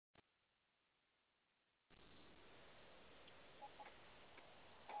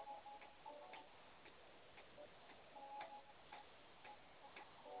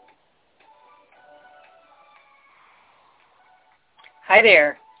Hi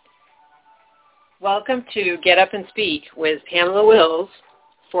there. Welcome to Get Up and Speak with Pamela Wills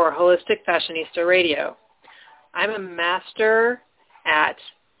for Holistic Fashionista Radio. I'm a master at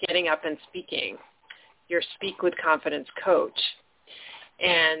getting up and speaking, your Speak with Confidence coach,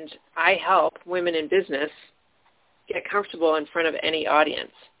 and I help women in business get comfortable in front of any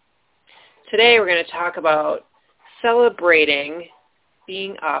audience. Today we're going to talk about celebrating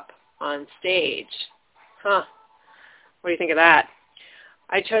being up on stage. What do you think of that?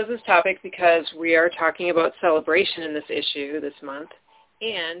 I chose this topic because we are talking about celebration in this issue this month,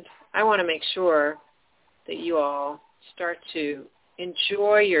 and I want to make sure that you all start to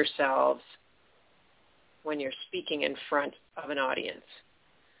enjoy yourselves when you're speaking in front of an audience.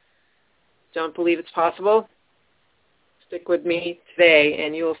 Don't believe it's possible? Stick with me today,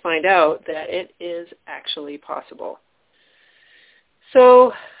 and you will find out that it is actually possible.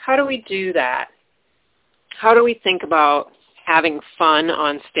 So how do we do that? How do we think about having fun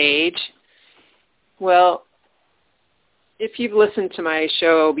on stage? Well, if you've listened to my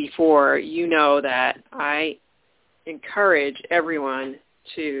show before, you know that I encourage everyone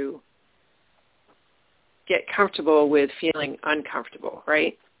to get comfortable with feeling uncomfortable,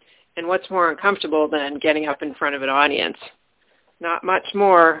 right? And what's more uncomfortable than getting up in front of an audience? Not much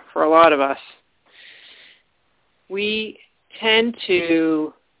more for a lot of us. We tend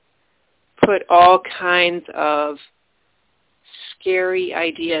to put all kinds of scary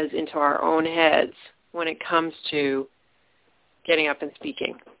ideas into our own heads when it comes to getting up and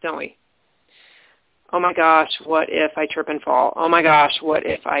speaking, don't we? Oh my gosh, what if I trip and fall? Oh my gosh, what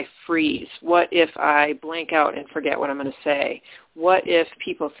if I freeze? What if I blank out and forget what I'm going to say? What if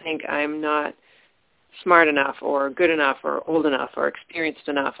people think I'm not smart enough or good enough or old enough or experienced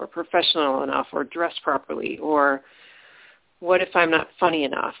enough or professional enough or dressed properly? Or what if I'm not funny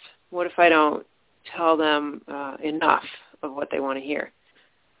enough? What if I don't tell them enough of what they want to hear?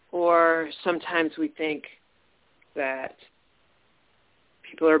 Or sometimes we think that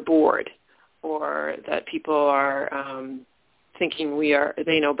people are bored, or that people are thinking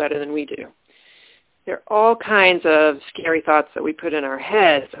they know better than we do. There are all kinds of scary thoughts that we put in our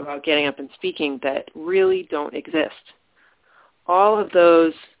heads about getting up and speaking that really don't exist. All of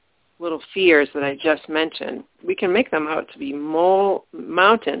those little fears that I just mentioned, we can make them out to be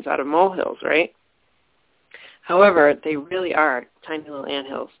mountains out of molehills, right? However, they really are tiny little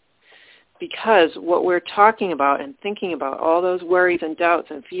anthills, because what we're talking about and thinking about, all those worries and doubts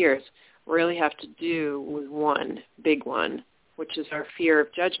and fears, really have to do with one big one, which is our fear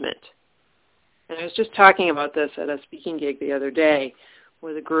of judgment. And I was just talking about this at a speaking gig the other day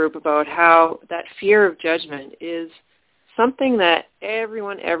with a group about how that fear of judgment is something that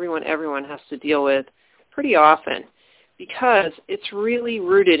everyone has to deal with pretty often, because it's really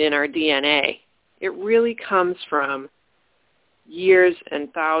rooted in our DNA. It really comes from years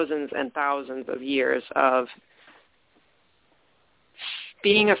and thousands of years of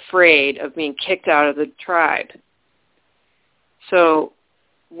being afraid of being kicked out of the tribe. So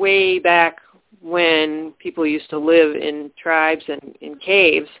way back when people used to live in tribes and in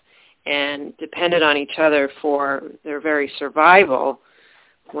caves and depended on each other for their very survival,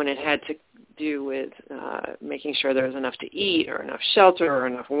 when it had to do with making sure there was enough to eat or enough shelter or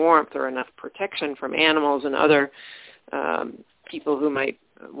enough warmth or enough protection from animals and other people who might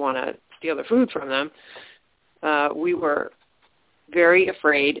want to steal their food from them, we were very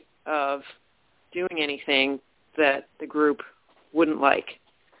afraid of doing anything that the group wouldn't like.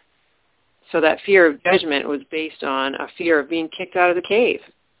 So that fear of judgment was based on a fear of being kicked out of the cave.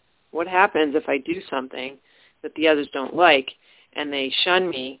 What happens if I do something that the others don't like and they shun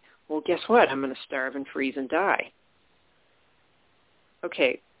me? Well, guess what? I'm going to starve and freeze and die.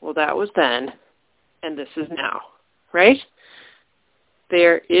 Okay, well, that was then, and this is now, right?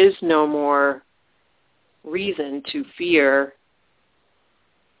 There is no more reason to fear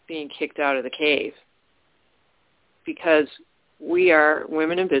being kicked out of the cave, because we are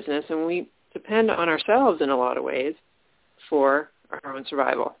women in business and we depend on ourselves in a lot of ways for our own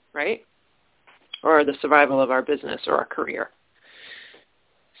survival, right? Or the survival of our business or our career.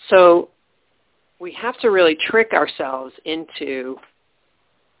 So we have to really trick ourselves into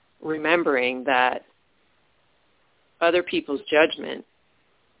remembering that other people's judgment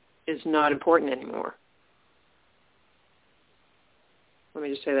is not important anymore. Let me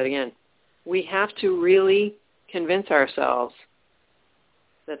just say that again. We have to really convince ourselves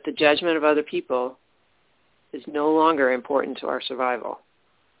that the judgment of other people is no longer important to our survival.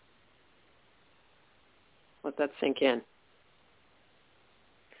 Let that sink in.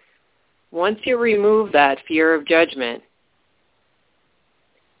 Once you remove that fear of judgment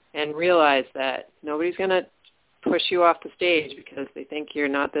and realize that nobody's going to push you off the stage because they think you're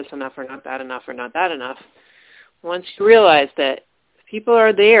not this enough or not that enough or not that enough. Once you realize that people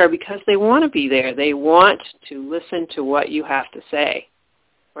are there because they want to be there, they want to listen to what you have to say,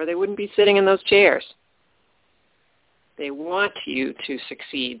 or they wouldn't be sitting in those chairs. They want you to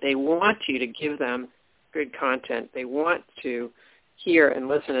succeed. They want you to give them good content. They want to hear and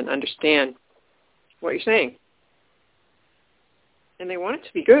listen and understand what you're saying. And they want it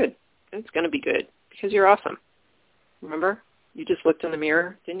to be good. And it's going to be good because you're awesome. Remember? You just looked in the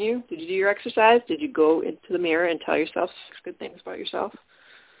mirror, didn't you? Did you do your exercise? Did you go into the mirror and tell yourself 6 good things about yourself?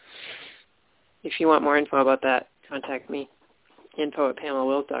 If you want more info about that, contact me,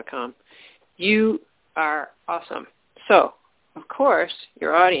 info@PamelaWills.com. You are awesome. So, of course,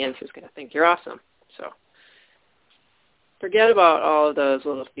 your audience is going to think you're awesome. So, forget about all of those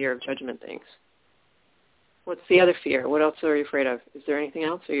little fear of judgment things. What's the other fear? What else are you afraid of? Is there anything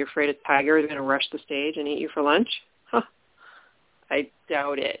else? Are you afraid a tiger is going to rush the stage and eat you for lunch? Huh. I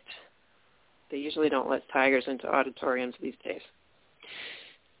doubt it. They usually don't let tigers into auditoriums these days.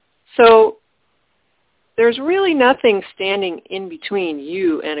 So there's really nothing standing in between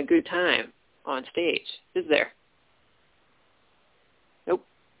you and a good time on stage, is there? Nope.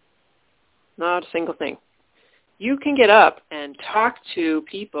 Not a single thing. You can get up and talk to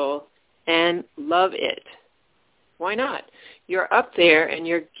people and love it. Why not? You're up there and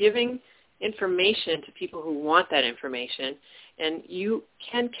you're giving information to people who want that information, and you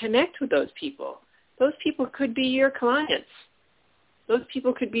can connect with those people. Those people could be your clients. Those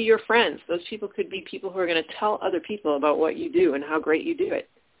people could be your friends. Those people could be people who are going to tell other people about what you do and how great you do it.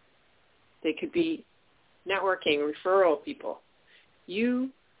 They could be networking, referral people. You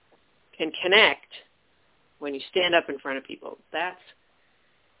can connect when you stand up in front of people. That's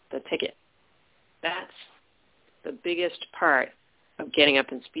the ticket. That's the biggest part of getting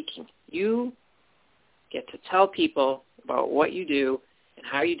up and speaking. You get to tell people about what you do and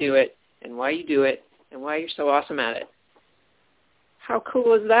how you do it and why you do it and why you're so awesome at it. How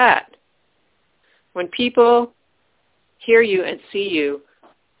cool is that? When people hear you and see you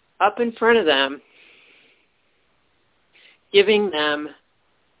up in front of them, giving them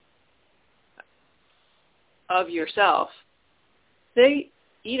of yourself, they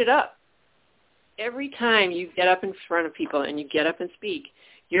eat it up. Every time you get up in front of people and you get up and speak,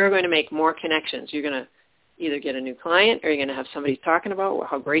 you're going to make more connections. You're going to either get a new client, or you're going to have somebody talking about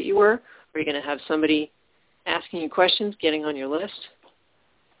how great you were, or you're going to have somebody asking you questions, getting on your list,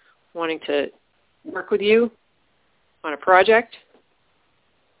 wanting to work with you on a project,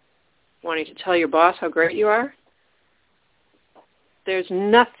 wanting to tell your boss how great you are. There's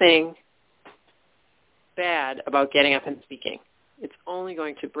nothing bad about getting up and speaking. It's only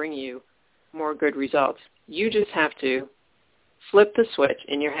going to bring you more good results. You just have to flip the switch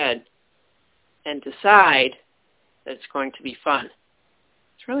in your head and decide that it's going to be fun.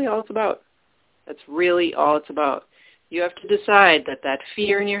 That's really all it's about. That's really all it's about. You have to decide that that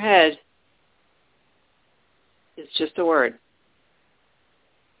fear in your head is just a word.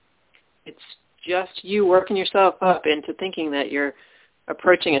 It's just you working yourself up into thinking that you're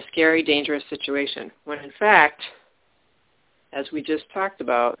approaching a scary, dangerous situation, when in fact, as we just talked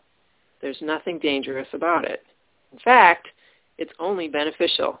about, there's nothing dangerous about it. In fact, it's only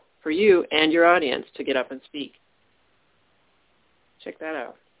beneficial for you and your audience to get up and speak. Check that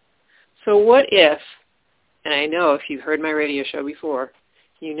out. So what if, and I know if you've heard my radio show before,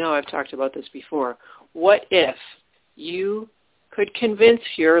 you know I've talked about this before, what if you could convince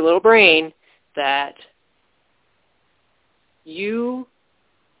your little brain that you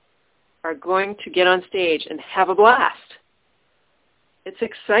are going to get on stage and have a blast? It's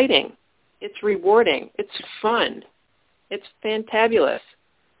exciting. It's rewarding. It's fun. It's fantabulous.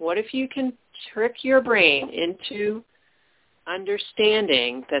 What if you can trick your brain into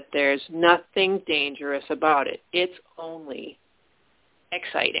understanding that there's nothing dangerous about it? It's only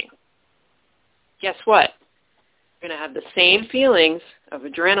exciting. Guess what? You're going to have the same feelings of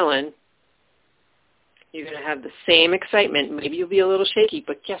adrenaline. You're going to have the same excitement. Maybe you'll be a little shaky,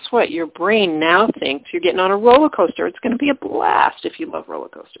 but guess what? Your brain now thinks you're getting on a roller coaster. It's going to be a blast if you love roller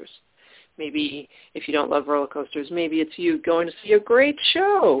coasters. Maybe if you don't love roller coasters, maybe it's you going to see a great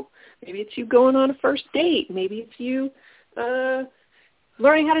show. Maybe it's you going on a first date. Maybe it's you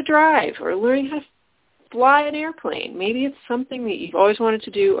learning how to drive or learning how to fly an airplane. Maybe it's something that you've always wanted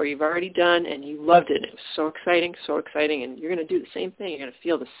to do or you've already done and you loved it. It was so exciting, and you're going to do the same thing. You're going to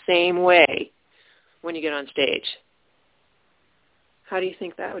feel the same way when you get on stage. How do you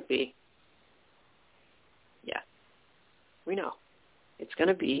think that would be? Yeah, we know. It's going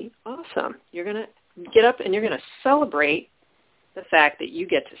to be awesome. You're going to get up and you're going to celebrate the fact that you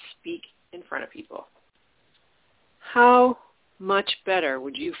get to speak in front of people. how much better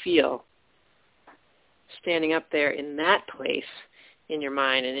would you feel standing up there in that place in your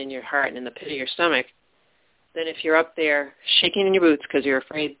mind and in your heart and in the pit of your stomach than if you're up there shaking in your boots because you're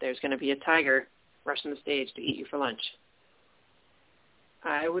afraid there's going to be a tiger rushing the stage to eat you for lunch?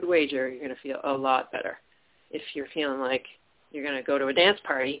 I would wager you're going to feel a lot better if you're feeling like you're going to go to a dance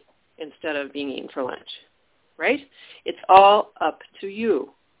party instead of being eaten for lunch, right? It's all up to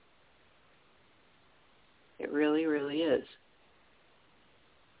you. It really, really is.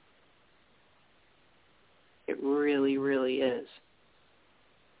 It really, really is.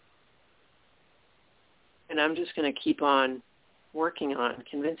 And I'm just going to keep on working on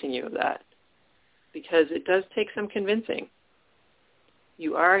convincing you of that, because it does take some convincing.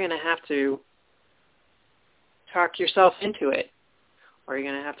 You are going to have to talk yourself into it, or you're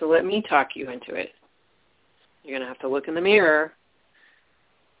going to have to let me talk you into it. You're going to have to look in the mirror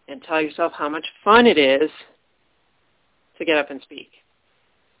and tell yourself how much fun it is to get up and speak.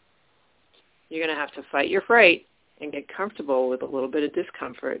 You're going to have to fight your fright and get comfortable with a little bit of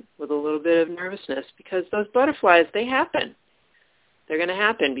discomfort, with a little bit of nervousness, because those butterflies, they happen. They're going to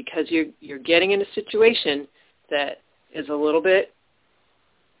happen because you're getting in a situation that is a little bit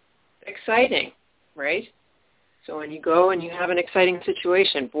exciting, right? So when you go and you have an exciting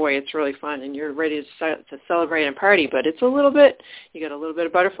situation, boy, it's really fun, and you're ready to celebrate and party, but it's a little bit, you got a little bit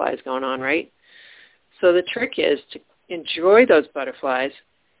of butterflies going on, right? So the trick is to enjoy those butterflies,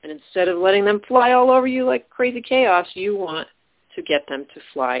 and instead of letting them fly all over you like crazy chaos, you want to get them to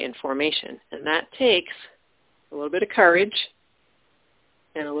fly in formation. And that takes a little bit of courage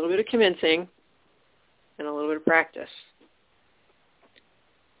and a little bit of convincing and a little bit of practice.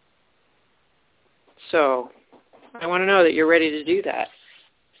 So I want to know that you're ready to do that.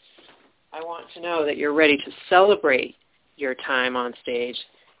 I want to know that you're ready to celebrate your time on stage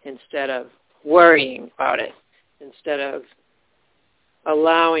instead of worrying about it, instead of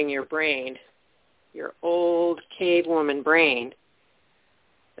allowing your brain, your old cavewoman brain,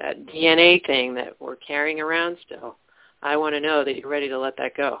 that DNA thing that we're carrying around still. I want to know that you're ready to let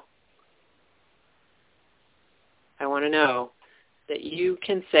that go. I want to know that you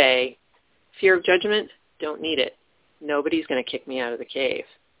can say, fear of judgment, don't need it. Nobody's going to kick me out of the cave.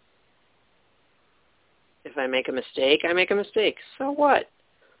 If I make a mistake, I make a mistake. So what?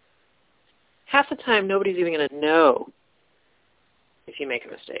 Half the time, nobody's even going to know if you make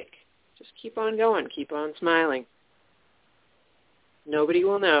a mistake. Just keep on going. Keep on smiling. Nobody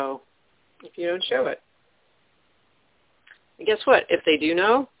will know if you don't show it. And guess what? If they do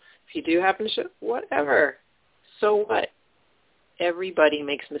know, if you do happen to show, whatever. So what? Everybody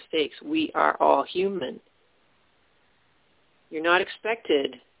makes mistakes. We are all human. You're not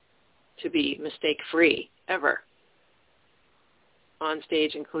expected to be mistake-free, ever. On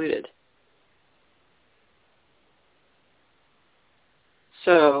stage included.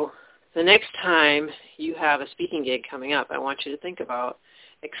 So the next time you have a speaking gig coming up, I want you to think about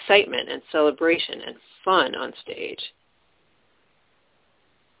excitement and celebration and fun on stage.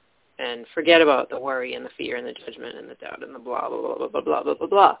 And forget about the worry and the fear and the judgment and the doubt and the blah, blah, blah, blah, blah, blah, blah, blah,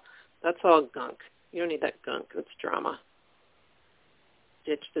 blah. That's all gunk. You don't need that gunk. That's drama.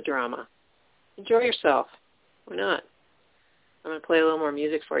 Ditch the drama. Enjoy yourself. Why not? I'm going to play a little more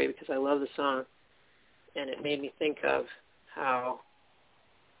music for you because I love the song. And it made me think of how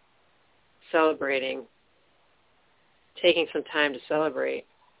celebrating, taking some time to celebrate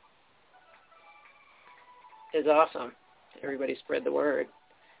is awesome. Everybody spread the word.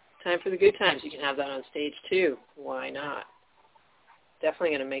 Time for the good times. You can have that on stage too. Why not? Definitely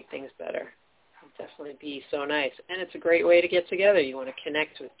going to make things better. It'll definitely be so nice. And it's a great way to get together. You want to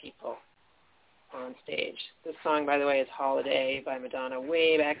connect with people on stage. This song, by the way, is Holiday by Madonna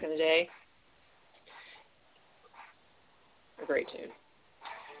way back in the day. A great tune.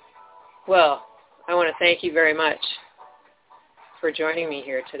 Well, I want to thank you very much for joining me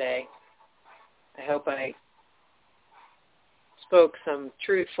here today. I hope I spoke some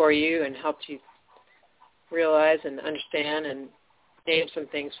truth for you and helped you realize and understand and name some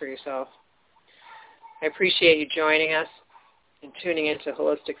things for yourself. I appreciate you joining us and tuning into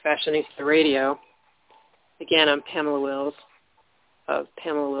Holistic Fashionista Radio. Again, I'm Pamela Wills of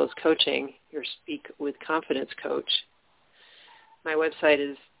Pamela Wills Coaching, your Speak with Confidence coach. My website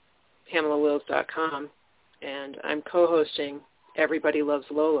is PamelaWills.com, and I'm co-hosting Everybody Loves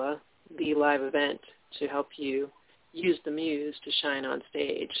Lola, the live event to help you use the muse to shine on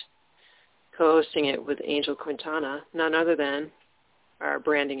stage. Co-hosting it with Angel Quintana, none other than our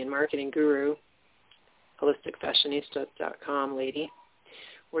branding and marketing guru, HolisticFashionista.com lady.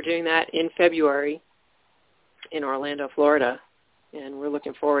 We're doing that in February in Orlando, Florida, and we're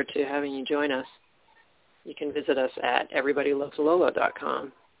looking forward to having you join us. you can visit us at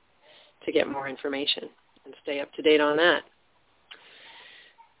everybodylovesalolo.com to get more information and stay up to date on that.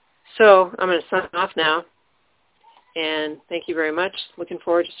 So I'm going to sign off now, and thank you very much. Looking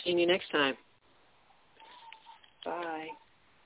forward to seeing you next time. Bye.